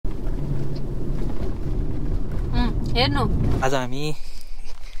हेर्नु आज हामी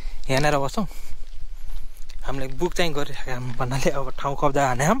यहाँनिर बस्छौँ हामीले बुक चाहिँ गरिराखेका भन्नाले अब ठाउँ कब्जा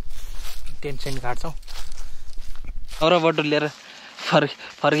हाने हम टेन्ट सेन्ट काट्छौँ और बटुल लिएर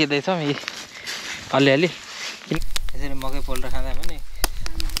फर्किँदैछौँ यी अलिअलि यसरी मकै पोलेर खाँदा पनि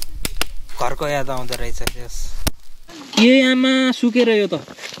घरको याद आउँदो रहेछ यस के आमा सुकेर यो त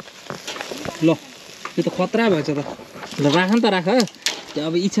ल यो त खतरा भएछ त ल राख नि त राख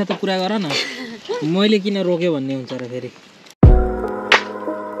अब इच्छा त पुरा गर न मैले किन रोक्यो भन्ने हुन्छ र फेरि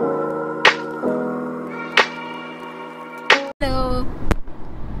hello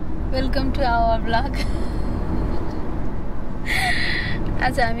welcome to our blog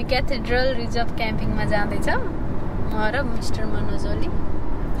आज हामी क्याथेड्रल रिजर्भ क्याम्पिङमा जाँदैछौँ म र मिस्टर मनोज ओली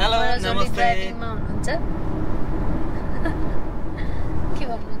हेलो नमस्ते ड्राइभिङमा हुनुहुन्छ के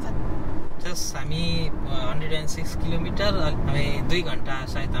भन्नुहुन्छ जस हामी 106 किलोमिटर हामी 2 घन्टा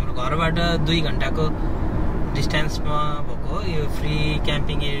सायद हाम्रो घरबाट 2 घन्टाको डिस्टेन्समा भएको हो यो फ्री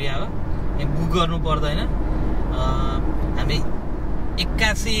क्याम्पिङ एरिया हो यहाँ बुक गर्नु पर्दैन हामी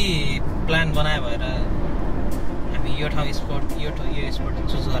 81 प्लान बनाए भएर हामी यो ठाउँ स्पट यो स्पट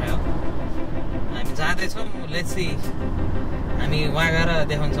चुज गरे हो हामी जाँदैछौँ लेट्स सी हामी वहाँ गएर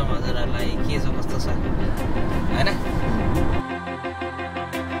देखाउँछौँ हजुरहरूलाई के छ कस्तो छ हैन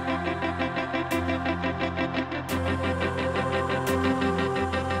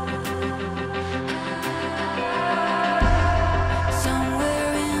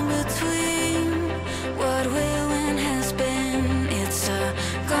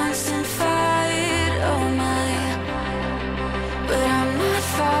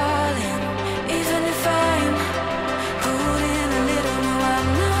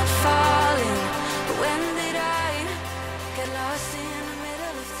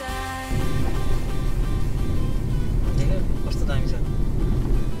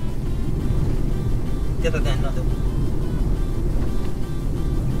त्यता ध्यान नदेऊ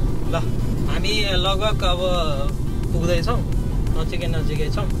ल हामी लगभग अब पुग्दैछौँ नजिकै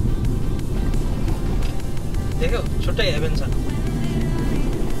छौँ देख्यौ छुट्टै हेभेन छ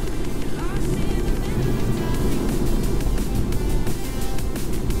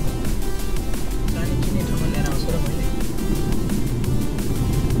किने ठाउँमा लिएर आउँछु र मैले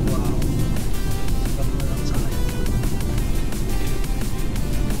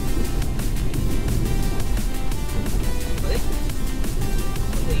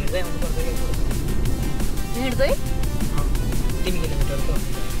हिँड्दै 3 किलोमिटरको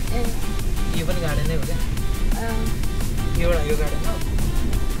यो पनि गाडी नै हो क्या एउटा यो गाडी हो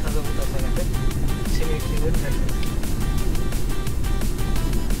आज उता छ गाडी सिमेट्री पनि गाडी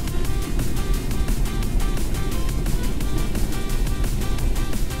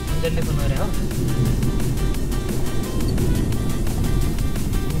अन्जनले फोन गरे हो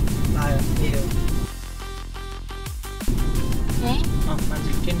आयो यो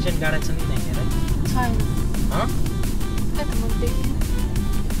मान्छे टेन्सन गाडा छ नि हेर छैन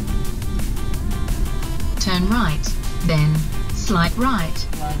Turn right, then slight right.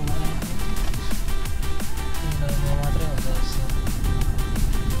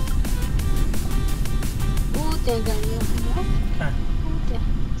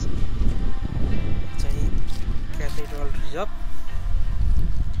 Cathedral Reserve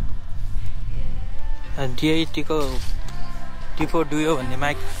DIT को T4 Duo भन्ने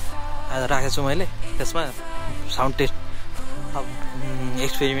माइक आज राखेको छु मैले त्यसमा साउन्ड टेस्ट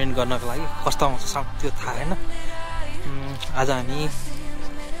एक्सपेरिमेन्ट गर्नको लागि कस्तो आउँछ साउन्ड त्यो थाहा छैन आज हामी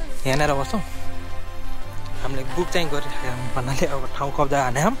यहाँनिर बस्छौँ हामीले बुक चाहिँ गरिराखेका भन्नाले अब ठाउँ कब्जा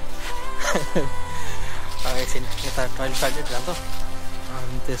हाने हम अब एकछिन यता टोइलेट जान्छौँ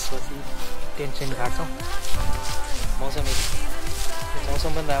अनि त्यसपछि टेन्ट सेन्ट काट्छौँ मौसम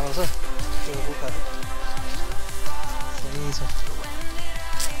पनि राम्रो छ त्यो बुकहरू सही छ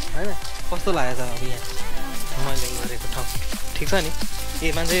होइन कस्तो लागेको छ अब यहाँ मैले गरेको ठाउँ ठिक छ नि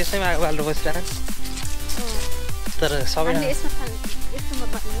ए मान्छे यसैमा आगो बालेर बसिरहेको तर सबै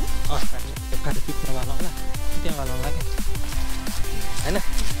पिक्न बालौँ होला त्यहाँ बालौँ होला कि होइन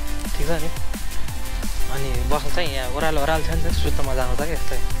ठिक छ नि अनि बस्नु चाहिँ यहाँ ओह्रालो छ नि त सुत्न मजा आउँछ क्या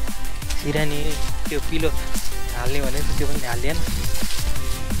यस्तै सिरानी त्यो पिलो हाल्ने भने त्यो पनि हालिएन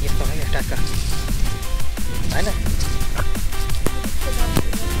यस्तो खालि ट्याक्क होइन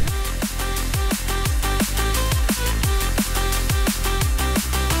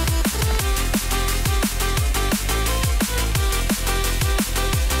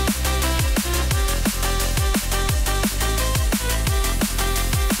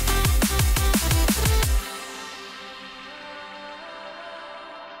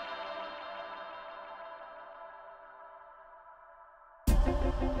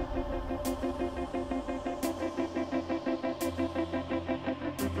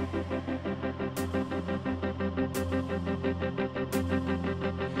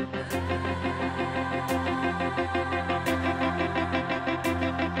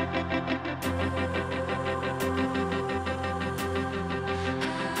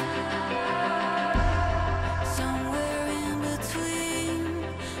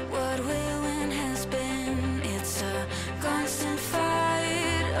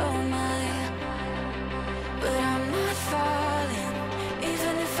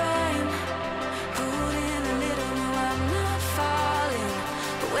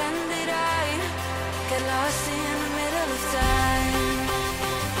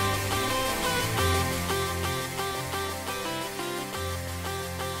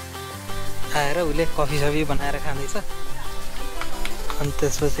आएर उसले कफी सफी बनाएर खाँदैछ। अनि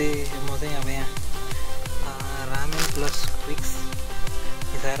त्यसपछि म चाहिँ अब यहाँ रामेन प्लस क्विक्स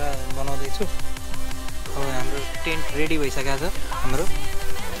मिसाएर बनाउँदैछु। अब हाम्रो टेन्ट रेडी भइसकेको छ। हाम्रो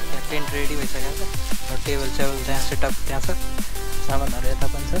यहाँ टेन्ट रेडी भइसकेको छ। टेबल सेबल त्यहाँ सेटअप त्यहाँ छ, सामानहरू यता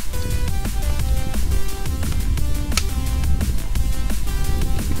पनि छ।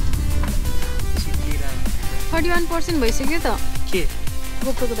 41% भइसक्यो त के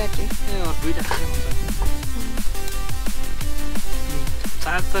गोप्रोको ब्याट्री। ए अरू दुईटा खाने हुन्छ।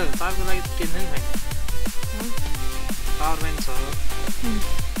 चार्जको लागि टेन्सन छैन। पावर ब्याङ्क छ।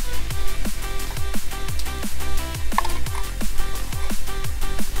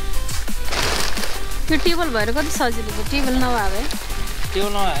 यो टेबल भएर कति सजिलो भयो। टेबल नभए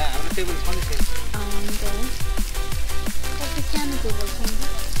टेबल नभए हाम्रो टेबल छँदै छैन। कति सानो टेबल छ।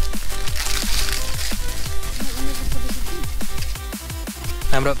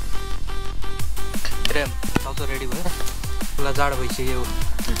 हाम्रो आउँछ रेडी भयो। उसलाई जाडो भइसक्यो।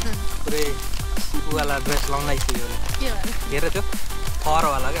 पुरै उवाला ड्रेस लगाइसक्यो। हेर त्यो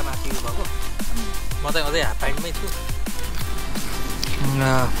फरवाला क्या माथि उ भएको। म चाहिँ अझै हाफ प्यान्टमै छु।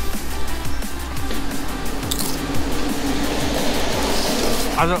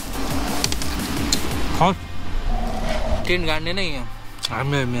 आज टेन्ट गाड्ने नै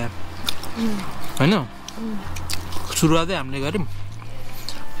हामीले यहाँ होइन सुरुवातै हामीले गऱ्यौँ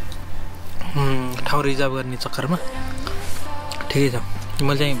ठाउँ रिजर्भ गर्ने चक्करमा। ठिकै छ।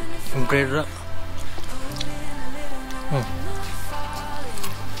 मैले चाहिँ ब्रेड र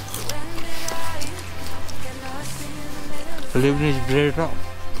लेबनिज ब्रेड र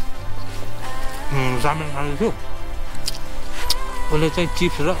चाउमिन खाँदैछु। उसले चाहिँ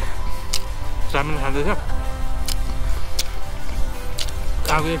चिप्स र चाउमिन खाँदैछ।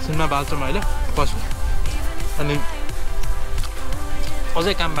 अब एकछिनमा बाल्छौँ अहिले पछि। अनि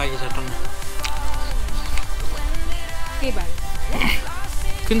अझै काम बाँकी छ टन्न।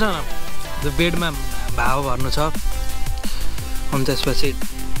 किन छैन त्यो बेडमा भाव भर्नु छ। अनि त्यसपछि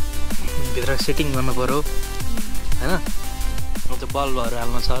भित्र सेटिङ गर्नु पऱ्यो होइन। त्यो बल्बहरू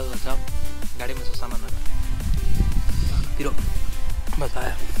हाल्नु छ गाडीमा छ सामानहरू। पिरो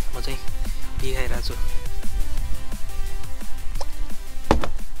बतायो। म चाहिँ टी खाइरहेको छु।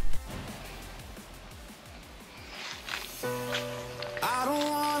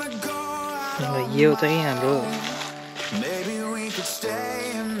 यो चाहिँ हाम्रो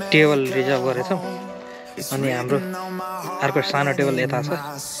टेबल रिजर्भ गरेछौँ। अनि हाम्रो अर्को सानो टेबल यता छ।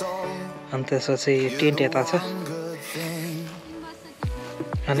 अनि त्यसपछि टेन्ट यता छ।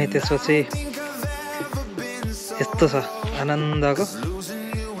 अनि त्यसपछि यस्तो छ आनन्दको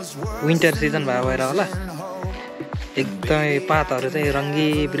विन्टर सिजन भएको भएर होला एकदमै पातहरू चाहिँ रङ्गी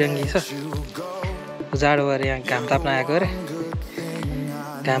बिरङ्गी छ। जाडो भएर यहाँ घाम ताप्न आएको अरे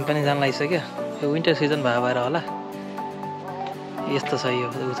घाम पनि जान लागिसक्यो। यो विन्टर सिजन भएको भएर होला यस्तो छ। यो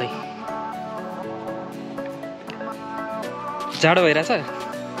ऊ चाहिँ जाडो भइरहेछ।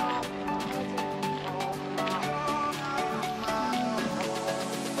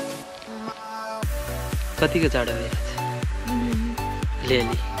 कतिको जाडो भइरहेछ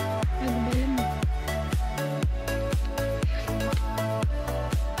अलिअलि।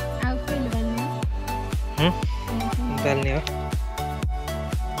 निकाल्ने हो।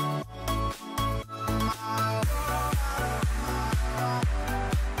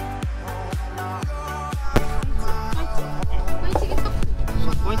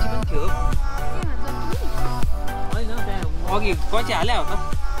 अघि कैँची हाल्यो हो त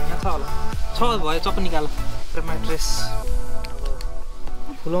यहाँ छ होला। छ भयो चप्पु निकाल। म्याट्रेस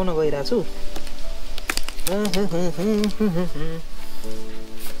फुलाउन गइरहेको छु।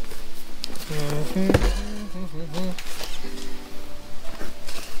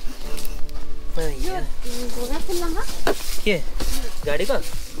 के गाडीको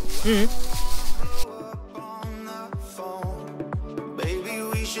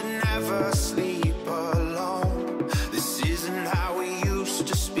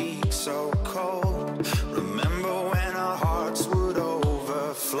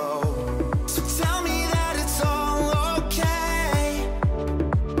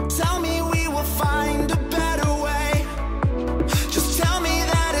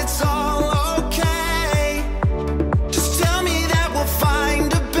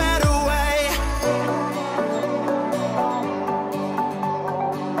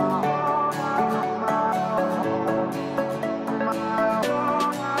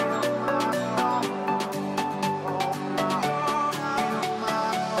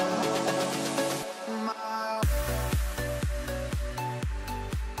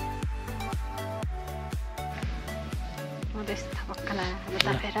ड्रेस थपक्क लगाएर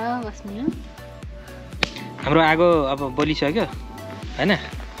तापेर बस्नु। हाम्रो आगो अब बलिसक्यो हैन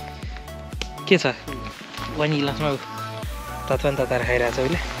के छ वाइन गिलासमा तत्वन तताएर खाइरहेको छ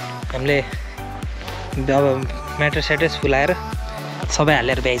उसले हामीले अब म्याट्रेस स्याट्रेस फुलाएर सबै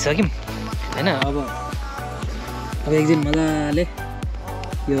हालेर भ्याइसक्यौँ हैन अब एकदिन मजाले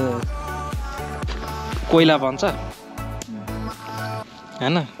यो कोइला बन्छ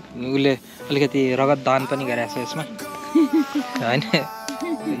हैन उसले अलिकति रगत दान पनि गरेको छ यसमा हैन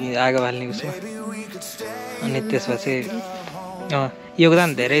आगो बाल्ने उसमा अनि त्यसपछि योगदान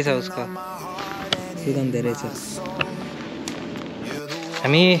धेरै छ उसको योगदान धेरै छ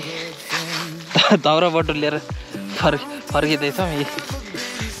हामी दाउरा बटुल लिएर फर्किँदैछौँ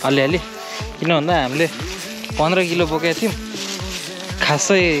अलिअलि किन भन्दा हामीले 15 किलो बोकेको थियौँ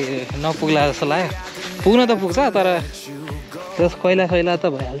खासै नपुग्ला जस्तो लाग्यो पुग्न त पुग्छ तर त्यस कोइला त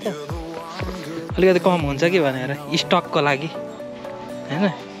भइहाल्छ अलिकति कम हुन्छ कि भनेर स्टकको लागि हैन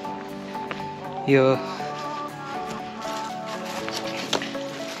यो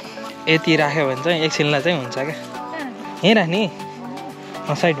यति राख्यो भने चाहिँ एकछिनलाई चाहिँ हुन्छ क्या यहीँ राख्ने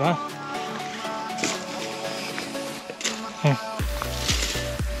साइडमा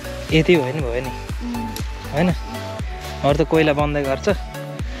यति भयो नि होइन अरू त कोइला बन्दै गर्छ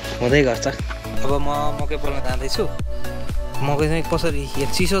हुँदै गर्छ अब म मकै पोल्न जाँदैछु मकै चाहिँ कसरी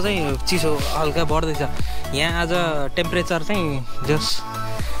चिसो हल्का बढ्दैछ यहाँ आज टेम्परेचर चाहिँ जस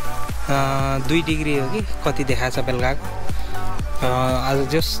 2 डिग्री हो कि कति देखाएको छ बेलुकाको आज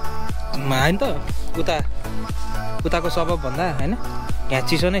जस होइन त उताको सबभन्दा होइन यहाँ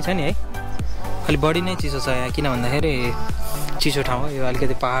चिसो नै छ नि है अलि बढी नै चिसो छ यहाँ किन भन्दाखेरि चिसो ठाउँ हो यो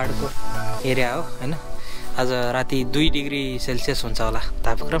अलिकति पहाडको एरिया हो होइन आज राति 2 डिग्री सेल्सियस हुन्छ होला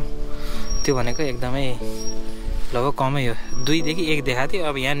तापक्रम त्यो भनेको एकदमै लगभग कमै हो 2 देखि 1 देखाएको थियो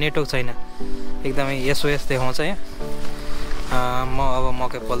अब यहाँ नेटवर्क छैन एकदमै SOS देखाउँछ यहाँ म अब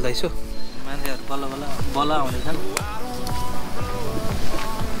मकै पोल्दैछु मान्छेहरू बल्ल आउँदैछन्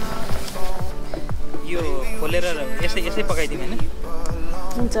यो खोलेर यसै पकाइदिउँ होइन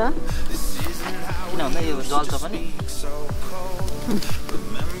हुन्छ किन भन्दा यो जल्छ पनि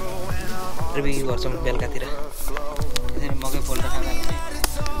रिभ्यू गर्छौँ बेलुकातिर यसरी मकै पोलेर खाँदा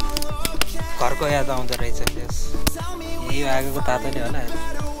घरको याद आउँदो रहेछ त्यस यो आगोको तातोले होला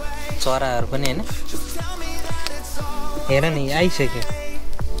चराहरू पनि होइन हेर नि आइसक्यो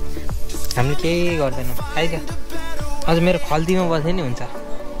हामीले केही गर्दैनौँ आइज अझ मेरो खल्तीमा बस्यो नि हुन्छ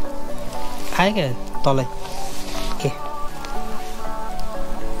आयो क्या तलै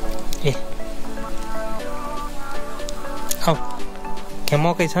ए औ यहाँ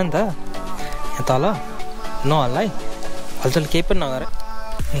मकै छ नि त यहाँ तल नहल्ला है हलचल केही पनि नगर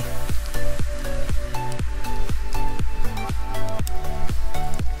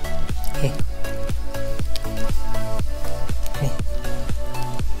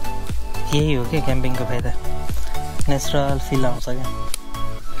यही हो क्या क्याम्पिङको फाइदा नेचुरल फिल आउँछ क्या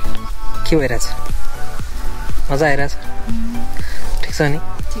के भइरहेछ मजा आइरहेछ ठिक छ नि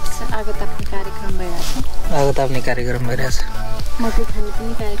ठिक छ आगो ताप्ने कार्यक्रम भइरहेछ मकै खाने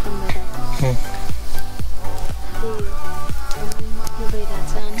पनि कार्यक्रम भइरहेछ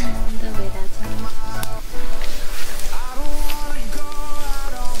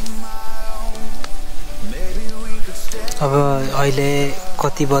अब अहिले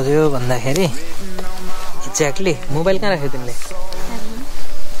कति बज्यो भन्दाखेरि एक्ज्याक्टली मोबाइल कहाँ राख्यो तिमीले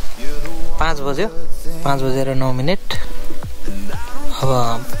 5 बज्यो 5:09 अब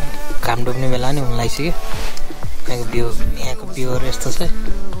घाम डुब्ने बेला नि हुन लागिसक्यो यहाँको भ्यूहरू यस्तो छ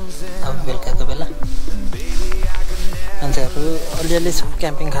अब बेलुकाको बेला मान्छेहरू अलिअलि छ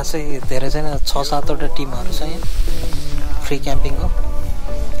क्याम्पिङ खासै धेरै छैन 6-7वटा टिमहरू छ यहाँ फ्री क्याम्पिङ हो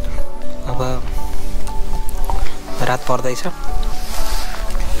अब रात पर्दैछ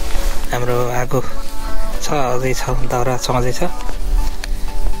हाम्रो आगो छ अझै छ दाउरा छँदै छ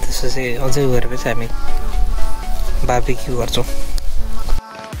त्यसपछि अझै गरेपछि हामी बार्बिक्यू गर्छौँ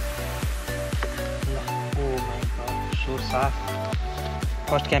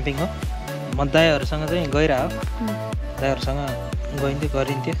फर्स्ट क्याम्पिङ हो म दाइहरूसँग चाहिँ गइरह दाइहरूसँग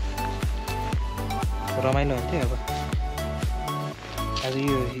गरिन्थ्यो रमाइलो हुन्थ्यो अब आज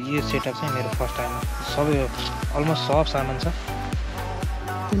यो सेटअप चाहिँ मेरो फर्स्ट टाइम सबै अलमोस्ट सब सामान छ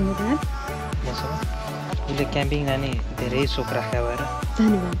मसँग उसले क्याम्पिङ जाने धेरै सोख राखेको भएर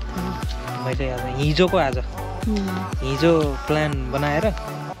मैले आज हिजो प्लान बनाएर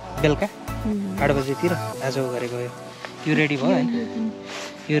बेलुका 8 बजेतिर आज गरेको यो रेडी भयो होइन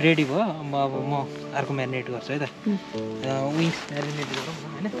यो रेडी भयो अब म अर्को म्यारिनेट गर्छु है त विङ्स म्यारिनेट गरौँ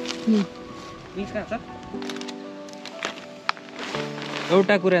होइन विङ्स कहाँ छ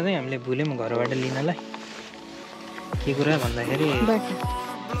एउटा कुरा चाहिँ हामीले भुल्यौँ घरबाट लिनलाई के कुरा भन्दाखेरि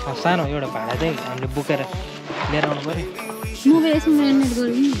सानो एउटा भाडा चाहिँ हामीले बोकेर लिएर आउनु पर्यो मोबाइल यसमा म्यारिनेट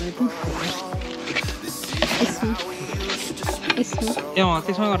गरिदिनु भयो त यसमा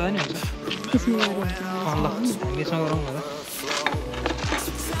त्यसमा गर्दा नि हुन्छ त्यसमा गरेर ल हामी यसमा गरौँ न त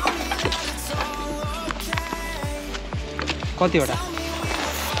कतिवटा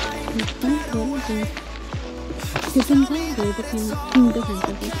त्यो पनि छ तिनवटा खान्छ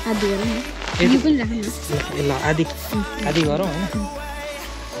आधी गरौँ न यो पनि राखौँ न ल आधी गरौँ होइन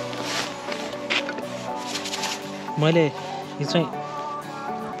मैले यो चाहिँ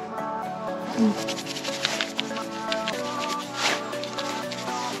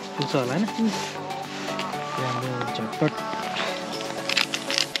पुग्छ होला होइन हाम्रो झटपट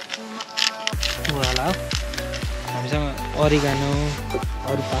होला हो हामीसँग अरिगानो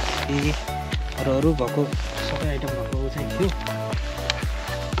अरू पास्टी अरू भएको सबै आइटम भएको चाहिँ थियो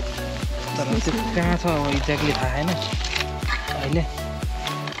तर त्यो कहाँ छ अब एक्ज्याक्टली थाहा छैन अहिले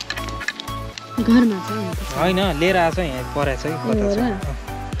घरमा छ होइन लिएर आएको छ यहाँ परेको छ कि कता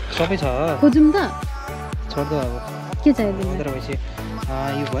छ सबै छ खोजौँ त छोड्दो अब के चाहियो मात्र भएपछि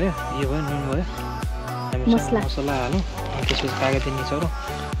यो भयो नुन भयो हामी मसला हालौँ अनि त्यसपछि कागती निचोरौँ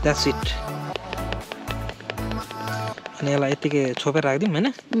द्याट्स इट अनि यसलाई यत्तिकै छोपेर राखिदिउँ होइन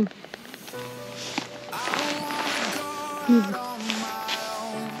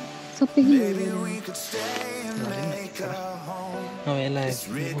सबै कि अब यसलाई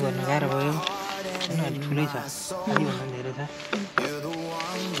गर्न गाह्रो भयो होइन अलिक ठुलै छ अलिकभन्दा धेरै छ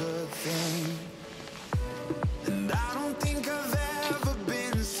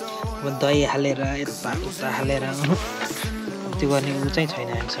अब दही हालेर यता हालेर त्यो गर्ने ऊ चाहिँ छैन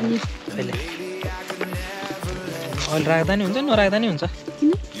हामीसँग अहिले अहिले राख्दा नि हुन्छ नराख्दा नि हुन्छ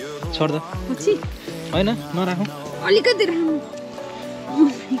छोड्दो होइन नराखौँ अलिकति राख्नु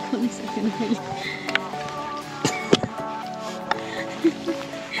सकेन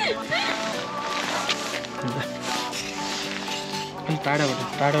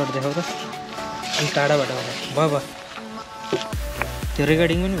टाढाबाट देखाउ त अलिक टाढाबाट भयो त्यो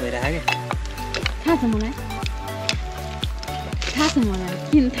रेकर्डिङ पनि भइरहेको क्या थाहा छ मलाई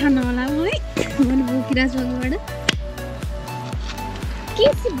किन थाहा नहोला मलाई मैले बोकिरहेको छु अघिबाट के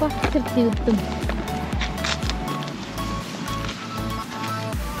चाहिँ बस्छ त्यो एकदम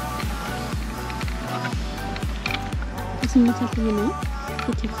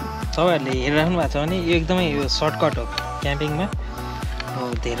सबैहरूले हेरिराख्नु भएको छ भने यो एकदमै यो सर्टकट हो क्याम्पिङमा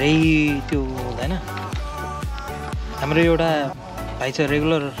धेरै त्यो हुँदैन हाम्रो एउटा भाइ छ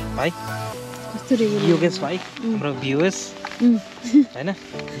रेगुलर भाइ योगेश भाइ हाम्रो भ्युएस होइन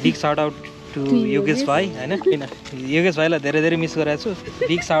big shout out to Yogesh भाइ होइन किन योगेश भाइलाई धेरै धेरै मिस गरेको छु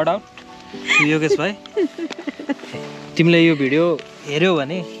big shout out to Yogesh भाइ तिमीले यो भिडियो हेऱ्यौ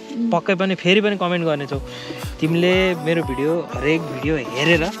भने पक्कै पनि फेरि पनि कमेन्ट गर्नेछौ तिमीले मेरो भिडियो हरेक भिडियो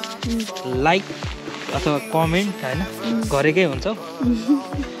हेरेर लाइक अथवा कमेन्ट होइन गरेकै हुन्छौ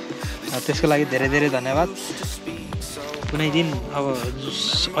त्यसको लागि धेरै धेरै धन्यवाद कुनै दिन अब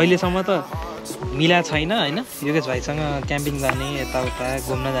अहिलेसम्म त मिला छैन होइन योगेश भाइसँग क्याम्पिङ जाने यताउता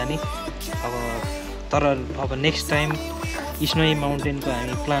घुम्न जाने अब तर अब नेक्स्ट टाइम स्नोई माउन्टेनको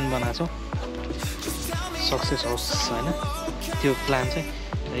हामी प्लान बनाएको छौँ सक्सेस होस् होइन त्यो प्लान चाहिँ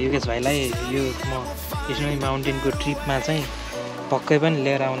योगेश भाइलाई यो म स्नोई माउन्टेनको ट्रिपमा चाहिँ पक्कै पनि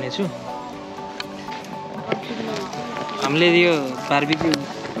लिएर आउनेछु हामीले यो बार्बिक्यू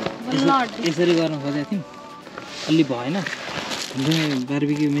यसरी गर्न खोजेको थियौँ अलि भएन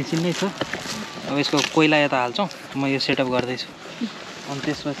बार्बिक्यू मेसिन नै छ अब यसको कोइला यता हाल्छौँ म यो सेटअप गर्दैछु अनि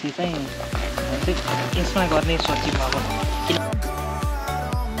त्यसपछि चाहिँ यसमा गर्ने सोच्यौँ अब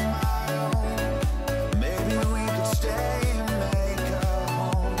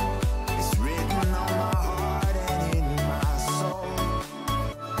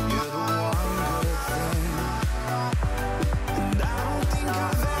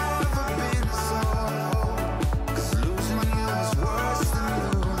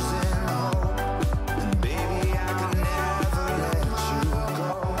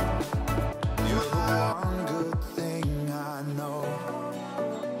I know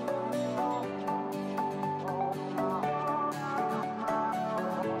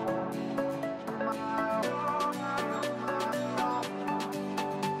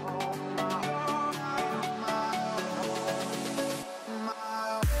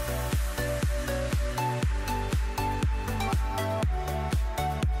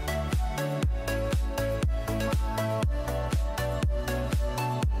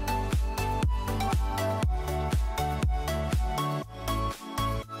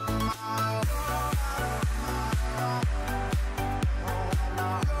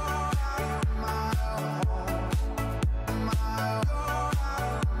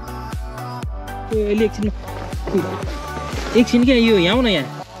अहिले एकछिन क्या यो यहाँ न यहाँ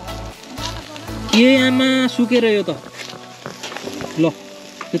यो आमा सुकेर यो त ल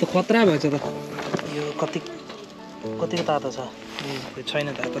यो त खतरा भएछ त यो कतिको तातो छ यो छैन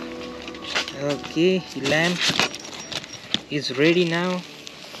तातो okay lamp is ready now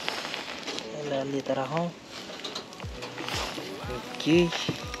यसलाई अलि त राखौँ ओके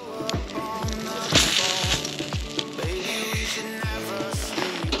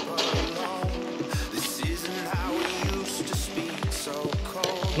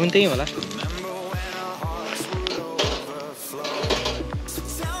नुन त्यही होला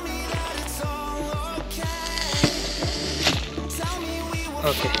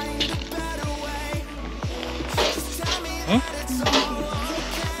ओके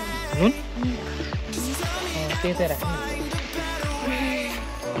नुन त्यही त राख्नु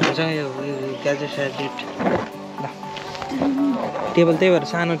मसँग यो गाजर स्यालेड ल टेबल त्यही भएर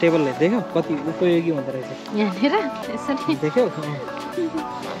सानो टेबलले देख्यौ कति उपयोगी हुँदो रहेछ यहाँनिर यसरी देख्यौ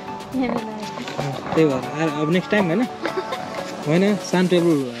त्यही भएर अब नेक्स्ट टाइम होइन सानो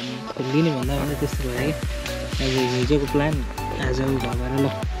टेबल लिने भन्दा भने त्यस्तो भयो कि अब हिजोको प्लान आज भएर ल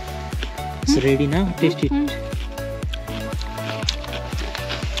it's ready now test it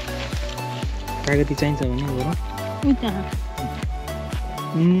कागती चाहिन्छ भने गरौँ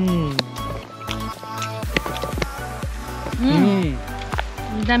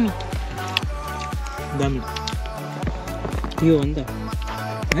दामी दामी यो हो नि त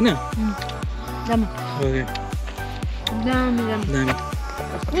होइन दामी ओके दामी दामी दामी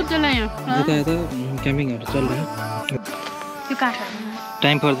यता यता क्याम्पिङहरू चल्दैन त्यो काट्छ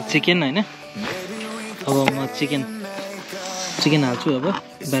टाइम फर द चिकन होइन अब म चिकन हाल्छु अब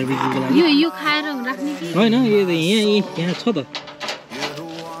बार्बिक्यूको लागि यो खाएर राख्ने कि होइन यो त यहाँ छ त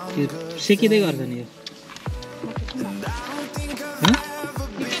यो सेकिँदै गर्छ नि यो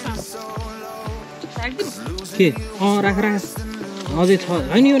के राख अझै छ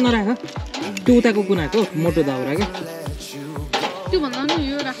होइन यो नराख त्यो उताको कुनाको मोटो दाउरा क्या त्योभन्दा नि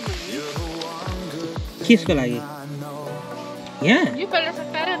यो राख्नु केसको लागि यहाँ यो पहिला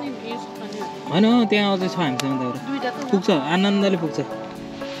सकाएर नि युज गर्ने होइन त्यहाँ अझै छ हामीसँग दाउरा पुग्छ आनन्दले पुग्छ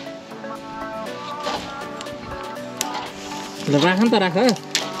ल राख नि त राख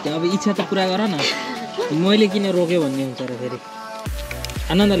अब इच्छा त पुरा गर न मैले किन रोक्यो भन्ने हुन्छ र फेरि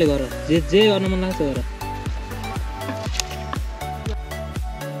आनन्दले गर जे गर्न मन लाग्छ गर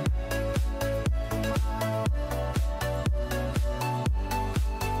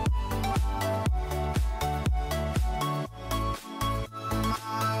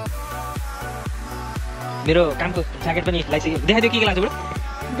मेरो कामको ज्याकेट पनि लगाइसक्यो देखाइदियो के लाग्छ बुढो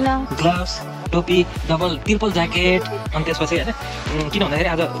ग्लोभ्स टोपी डबल ट्रिपल ज्याकेट अनि त्यसपछि होइन किन भन्दाखेरि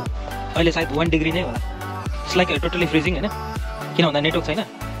आज अहिले सायद 1 डिग्री नै होला इट्स लाइक टोटली फ्रिजिङ होइन किन भन्दा नेटवर्क छैन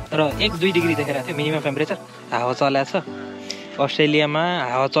तर 1-2 डिग्री देखाइरहेको थियो मिनिमम टेम्परेचर हावा चलाएको छ अस्ट्रेलियामा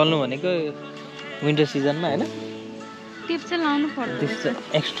हावा चल्नु भनेको विन्टर सिजनमा होइन टिप चाहिँ लाउनु पर्छ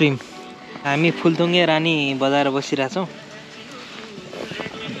एक्सट्रिम हामी फुलथुङ्गे रानी बजाएर बसिरहेछौँ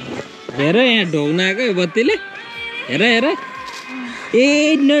हेर यहाँ ढोग्न आएको बत्तीले हेर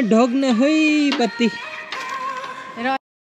ए न ढोग्न है बत्ती